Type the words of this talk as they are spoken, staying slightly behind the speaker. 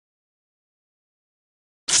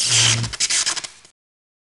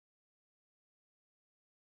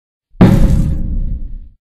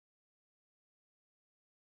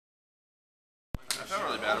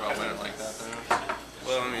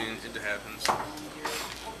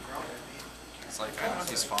I know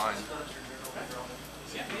he's fine.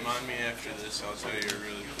 Remind me after this, I'll tell you a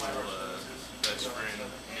really cool best friend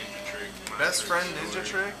ninja trick. Best friend ninja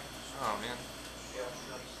trick? Oh man.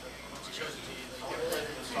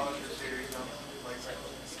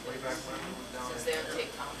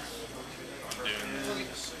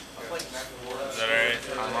 Is that alright?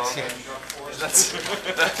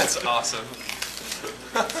 That's awesome.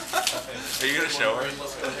 Are you gonna show her?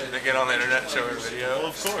 They get on the internet and show her a video? Well,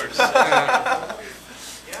 of course.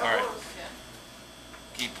 Alright.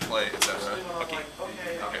 Keep play, etc. Okay.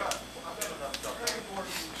 Okay.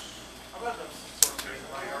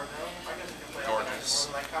 Gorgeous.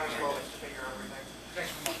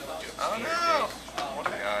 Oh no! What a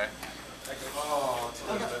guy.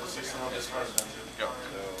 Go.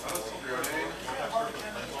 I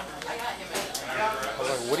was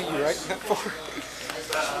like, what are you writing that for?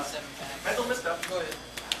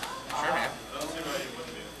 Sure, man.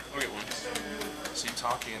 I'll get one. See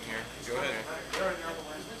talkie in here. Go ahead.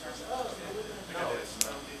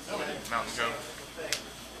 Mountain goat.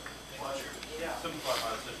 Wow.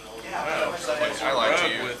 I lied to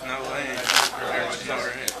you. With no lane.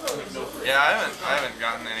 Yeah, I haven't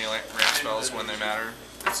gotten any like ramp spells when they matter.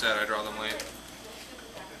 Instead, I draw them late.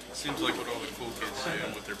 Seems like what all the cool kids do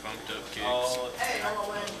with their pumped up kicks. Oh,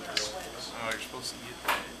 you're supposed to get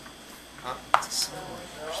that. Huh? You're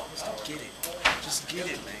supposed to get it. Just get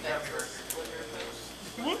it, man.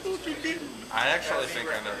 What don't you get? I actually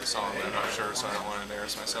think I know the song, but I'm not sure, so I don't want to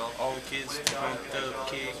embarrass myself. All the kids pumped up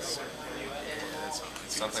kicks.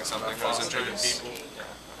 Something goes in tricks. People. Yeah.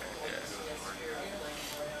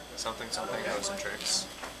 Something goes in tricks.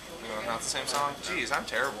 No, not the same song? Jeez, I'm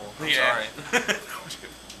terrible. I'm sorry.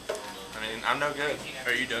 I mean, I'm no good.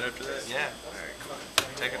 Are you done after that? Yeah.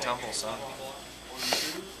 Take a tumble, son.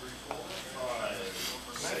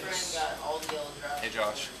 Hey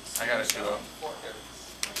Josh, I got a 2-0.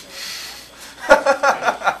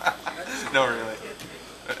 No, really.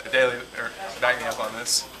 Daily, back me up on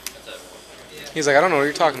this. He's like, I don't know what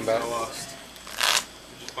you're talking about. I lost.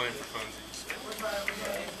 I'm just playing for funsies.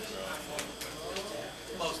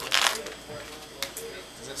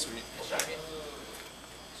 Is that sweet?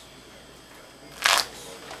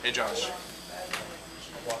 Hey Josh,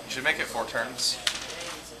 you should make it 4 turns,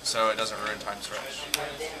 so it doesn't ruin time stretch.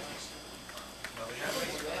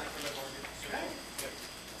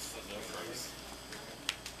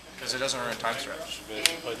 Because it doesn't ruin time stretch. Play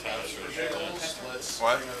time stretch.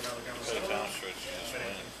 What? Play time stretch.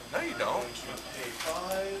 No, you don't.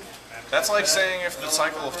 That's like saying if the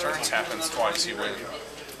cycle of turns happens twice, you win.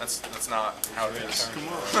 That's not how it is. Come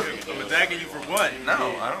on, I'm attacking you for what?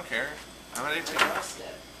 No, I don't care. I'm at 18.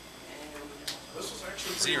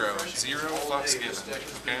 0 fucks given.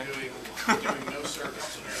 Okay.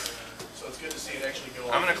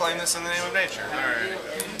 I'm gonna claim this in the name of nature. All right.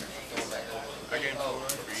 I gained 4.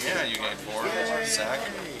 Yeah, you gained 4. Sack.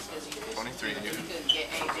 23. I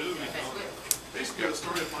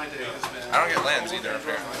don't get lands either,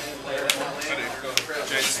 apparently.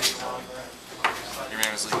 Your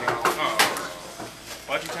man is leaking. Oh.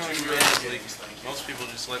 Why'd you tell me your man was leaking? Most people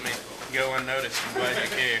just let me go unnoticed. I'm glad you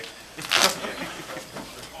care.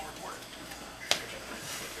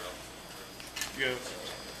 Go.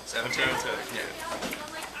 17. Yeah.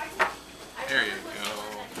 There you go.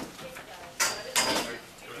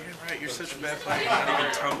 Right, you're such a bad player. You're not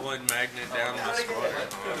even tumbling magnet down the squad.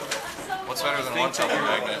 What's better than 1 tumble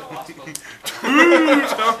magnet? 2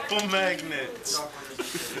 tumble magnets.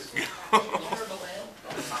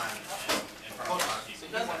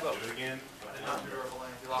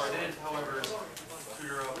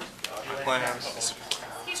 Plans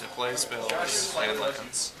to play spells and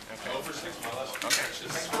lands. Okay.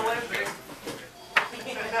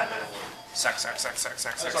 Sack.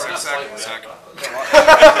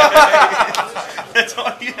 That's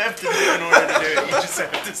all you have to do in order to do it. You just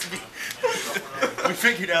have to speak. We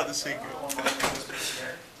figured out the secret.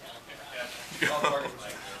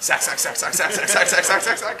 Sack.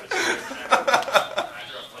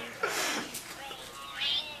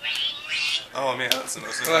 Oh man, that's the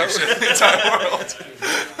most annoying shit in the entire world.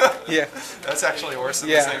 Yeah. That's actually worse than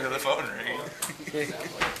listening to the phone ring.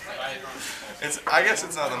 I guess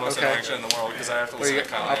it's not the most annoying shit in the world because I have to listen to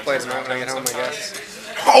Kyle. I'll play tonight when I get home, I guess.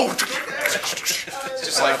 Oh! It's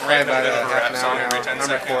just like Play random about bit of a half rap an song hour every now. 10 I'm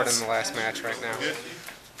seconds. recording the last match right now.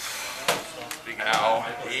 Ow.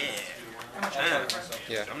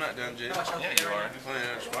 Yeah. I'm not done, Jay. Yeah, you are. I'm playing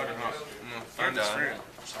out of Spider Hawk. I'm gonna find You're this done. friend.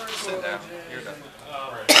 Sit down. You're done.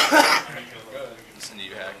 Listen to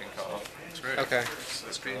you hack and call. That's right. Okay.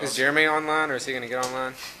 That's great. Is Jeremy online, or is he going to get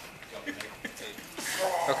online?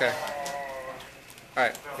 Okay.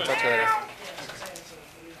 Alright, we'll talk to you later.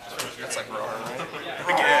 That's like Roar, right?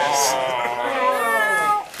 I guess.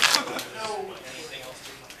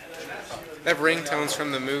 They have ringtones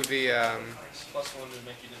from the movie.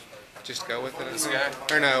 Just Go With It. This guy?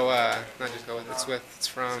 Or no, not Just Go With It. It's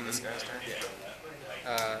from This guy's turn?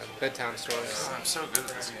 Bedtime Stories. I'm so good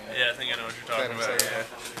at this game. Yeah, I think I know what you're talking Better about. say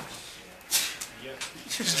Yeah.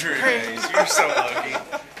 Drew, you're so lucky.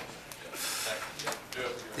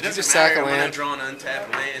 It doesn't just sack matter a when I land? draw an untapped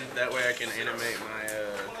land. That way I can animate my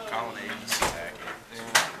colonnades.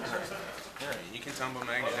 Yeah, you can tumble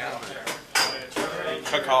magnet down,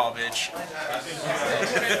 but caw, bitch.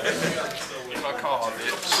 Caw,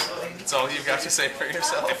 bitch. That's all you've got to say for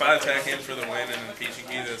yourself. If I attack him for the win and then peachy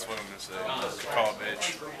key, that's what I'm gonna say. Caw,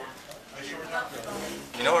 bitch.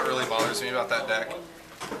 You know what really bothers me about that deck?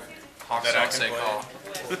 Hawks That I don't can say play. call.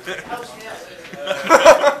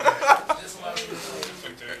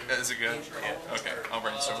 Is it good? Yeah. Okay, I'll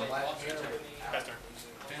brainstorm.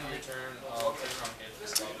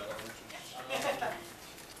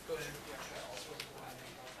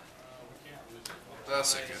 The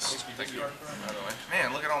sickest. Thank you, by the way.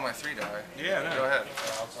 Man, look at all my 3 die. Yeah, I know. Go ahead.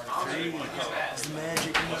 It's the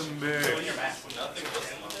magic number.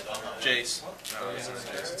 Jace. No, it's not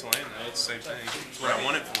Jace. It's land. No, it's the same thing. It's what I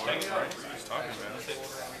want it for. That's what I was talking about.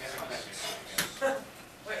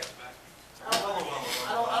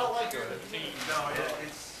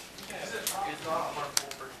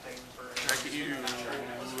 Attack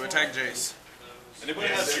you. Attack Jace. Anybody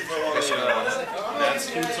have info on That's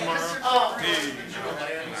tomorrow.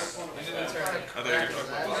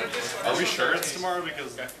 Are we sure it's tomorrow?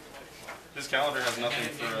 Because his calendar has nothing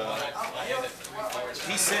for.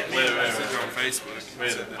 He sent me a message on Facebook.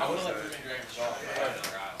 Wait. Said that it was that.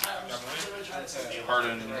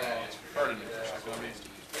 Pardon.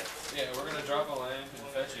 Yeah, we're gonna drop a land and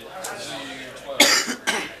fetch it. See you 12.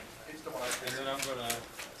 And then I'm gonna.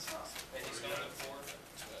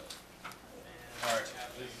 Alright,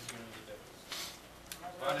 this is gonna be dope.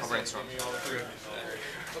 I'll brainstorm. Give me all 3 of these.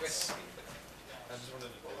 I just wanted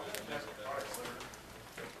to do it.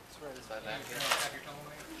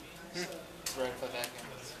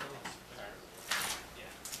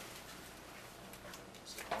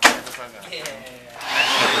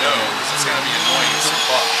 Everybody knows this is gonna be annoying as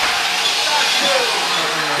fuck.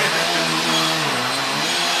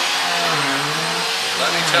 Let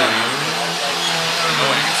me tell you,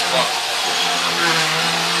 annoying as fuck.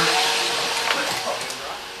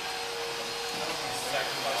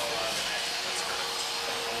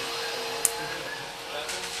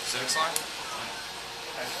 Szikszai?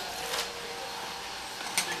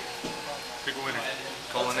 Pick a winner.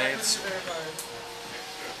 Colonnades?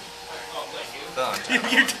 The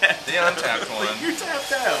untapped. You're tapped. The untapped one. You're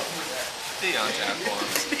tapped out. The untapped one. It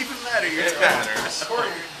doesn't even matter. You're It tapped. matters.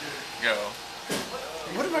 Go.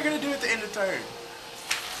 What am I gonna do at the end of turn?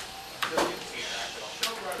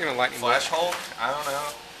 You're gonna lightning bolt. Flash Hulk? I don't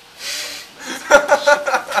know.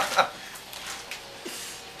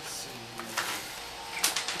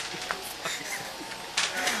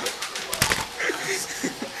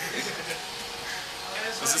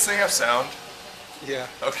 Does this thing have sound? Yeah.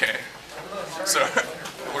 Okay. So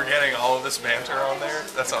we're getting all of this banter on there?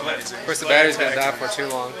 That's amazing. Of course, the battery's gonna die before too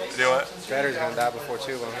long. Do what? The battery's gonna die before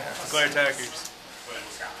too long. Glare attackers.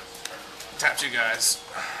 Tap 2 guys.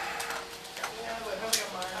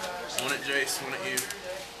 One at Jace, one at you.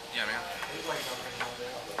 Yeah, man.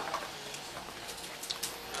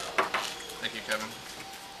 Thank you, Kevin.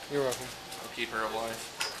 You're welcome. I'll keep her alive.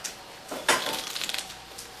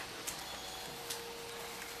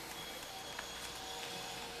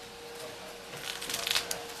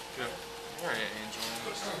 Go. Alright, Angel.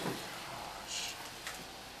 Gosh.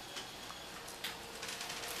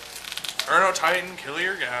 Erno Titan, kill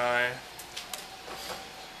your guy.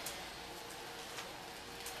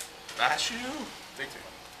 Bash you? Take 2.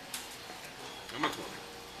 I'm a 20.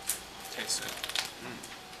 Taste it.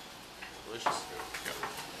 Delicious. Go.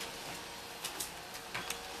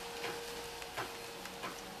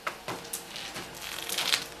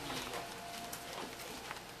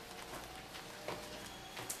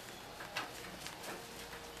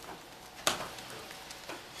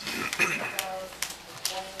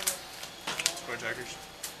 Square attackers.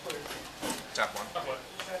 Tap 1.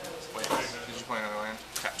 Wait, did you play another land?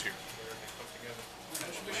 Tap 2.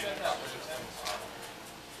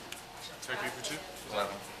 Attack you for 2.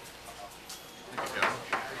 11. Thank you, Kevin.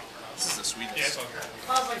 This is the sweetest.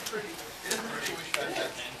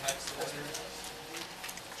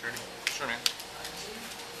 Journey. Sure, man.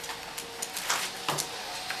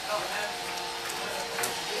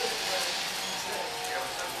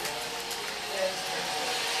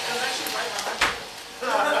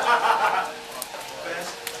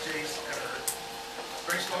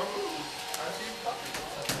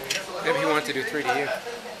 to do 3 to you.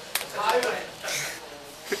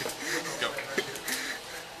 Go.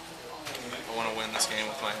 I want to win this game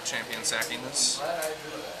with my champion sackiness.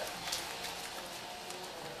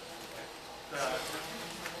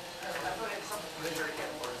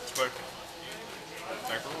 Square.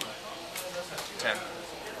 Back roll. 10.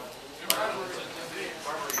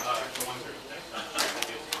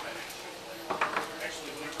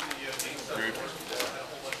 Rude.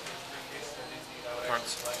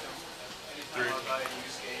 Cards. 3.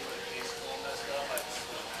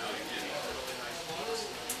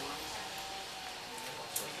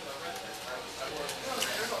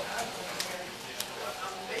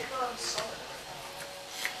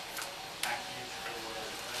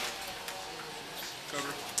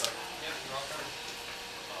 Cover.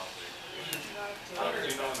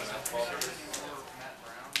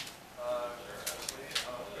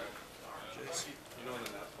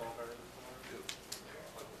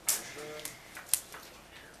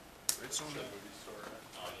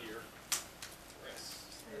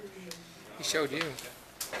 He showed you.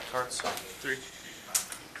 Cards. 3.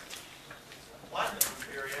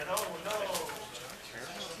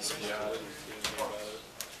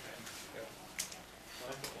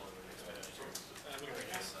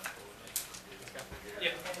 Yeah.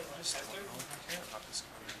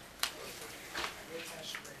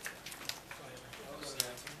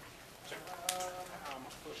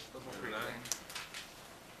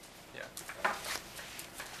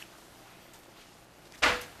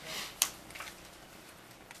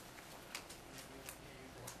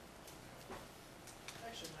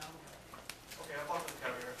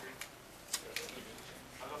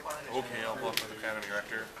 Okay, I'll bluff with Academy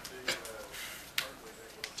Rector.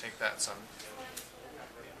 Take that, son.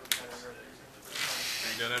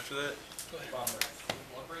 Are you done after that?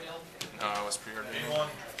 No, I was pre-ordained. Yeah,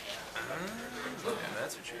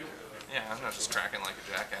 that's what you do. Yeah, I'm not just cracking like a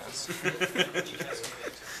jackass.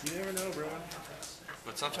 You never know, bro.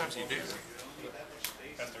 But sometimes you do.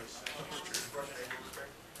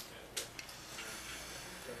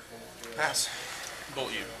 Pass.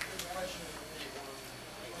 Bolt you.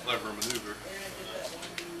 Clever maneuver.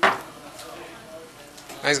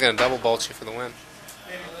 Now he's gonna double bolt you for the win.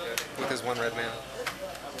 With his 1 red man.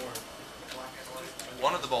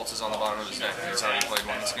 One of the bolts is on the bottom of his deck. He's already played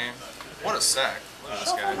one this game. What a sack. Look at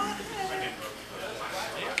this guy.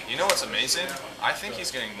 You know what's amazing? I think he's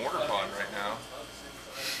getting mortar pod right now.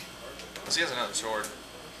 Because he has another sword.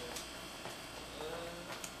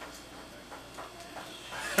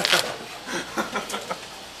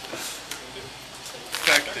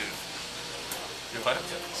 Effective. What?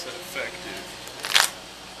 It's effective.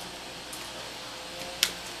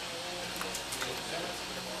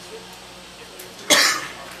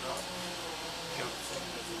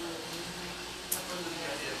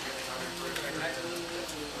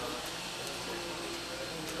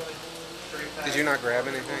 Did you not grab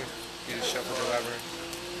anything? You just shuffled your library?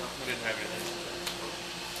 I didn't have anything.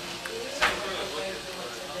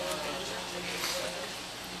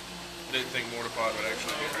 I didn't think Mortapod would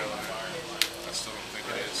actually be relevant. I still don't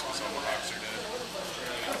think it is because all the Hawks are dead.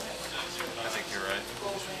 I think you're right.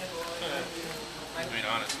 I mean,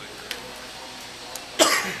 honestly.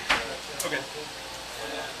 Okay.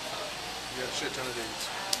 You got a shit ton of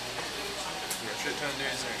dudes. You got a shit ton of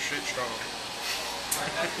dudes and they're shit strong.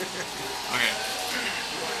 Okay.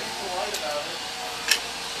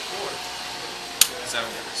 7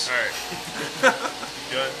 years. Alright.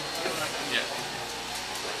 Good? Yeah.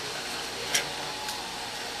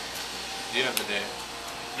 Do you have the day?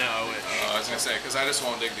 No, I wish. I was going to say, because I just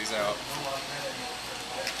won't dig these out.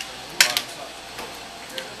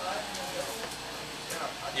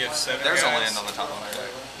 You have 7 There's guys. a land on the top of my deck.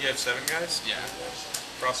 You have 7 guys? Yeah.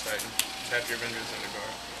 Frost Titan. Tap your Avengers in the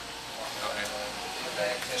guard. Okay.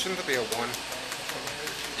 Shouldn't it be a 1?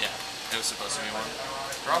 Yeah. It was supposed to be 1.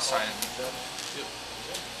 Cross Titan.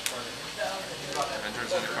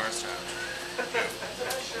 Avengers in the cards tab.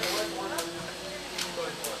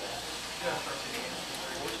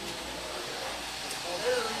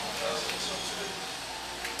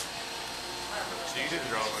 So you didn't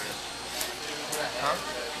draw land. Huh?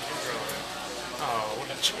 You didn't draw land. Oh, what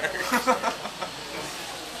a jerk.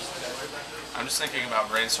 I'm just thinking about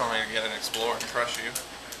brainstorming to get an Explorer and crush you.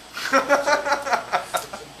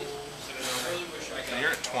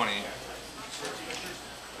 You're at 20.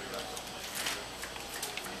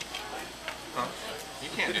 Huh? You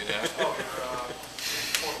can't do that.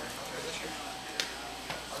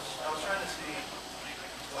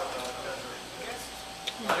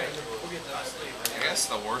 I guess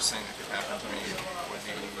the worst thing that could happen to me would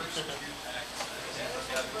be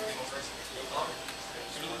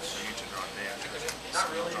So you to draw damage. Not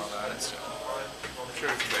really. Draw that instead. I'm sure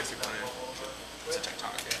it's basically It's a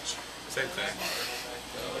tectonic edge. same thing.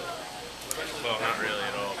 Well, not really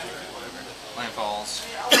at all. Land falls.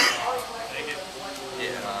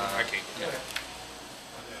 Yeah. I can't. Yeah.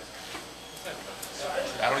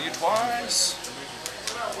 Battle you twice.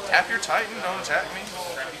 Tap your Titan, don't attack me.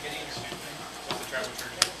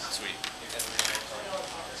 Sweet.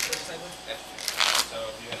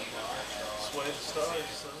 Sweat stars,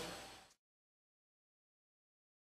 son.